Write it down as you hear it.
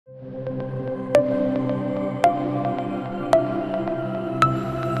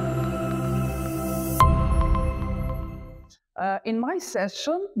In my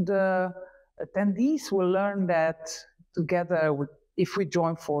session, the attendees will learn that together, if we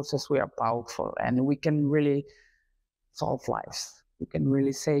join forces, we are powerful and we can really solve lives. We can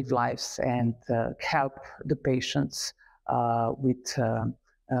really save lives and help the patients with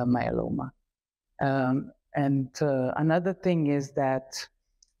myeloma. Another thing is that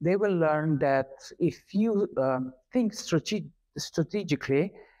they will learn that if you think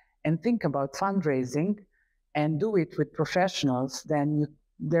strategically and think about fundraising and do it with professionals, then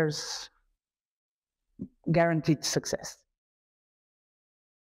there's guaranteed success.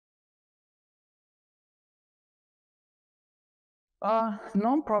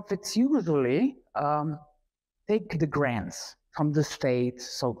 Nonprofits usually take the grants from the state,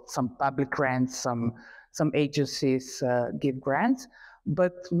 so some public grants, some agencies give grants,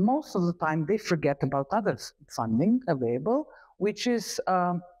 but most of the time they forget about other funding available, which is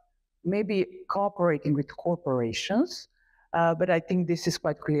maybe cooperating with corporations, but I think this is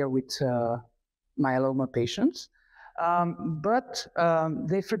quite clear with myeloma patients. But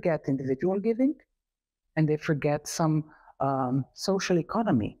they forget individual giving, and they forget some social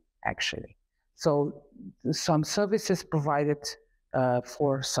economy, actually. So some services provided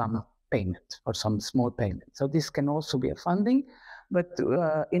for some payment, or some small payment. So this can also be a funding, but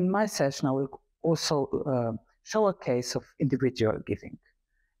in my session, I will also show a case of individual giving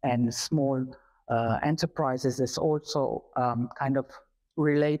and small enterprises that also kind of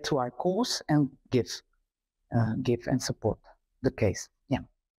relate to our cause and give and support the case. Yeah.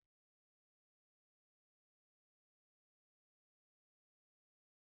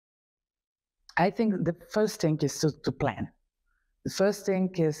 I think the first thing is to plan. The first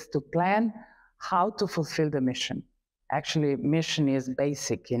thing is to plan how to fulfill the mission. Actually, mission is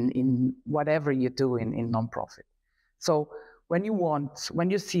basic in whatever you do in nonprofit. So when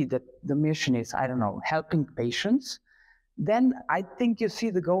you see that the mission is, I don't know, helping patients, then I think you see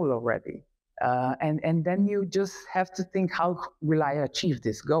the goal already. And then you just have to think, how will I achieve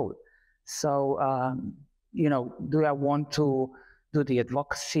this goal? So, do I want to do the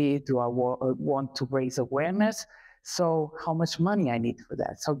advocacy? Do I want to raise awareness? So how much money I need for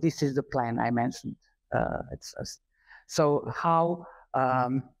that? So this is the plan I mentioned at first. So how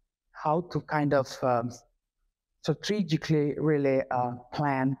to kind of strategically really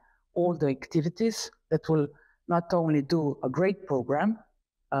plan all the activities that will not only do a great program,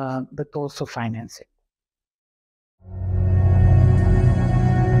 but also finance it.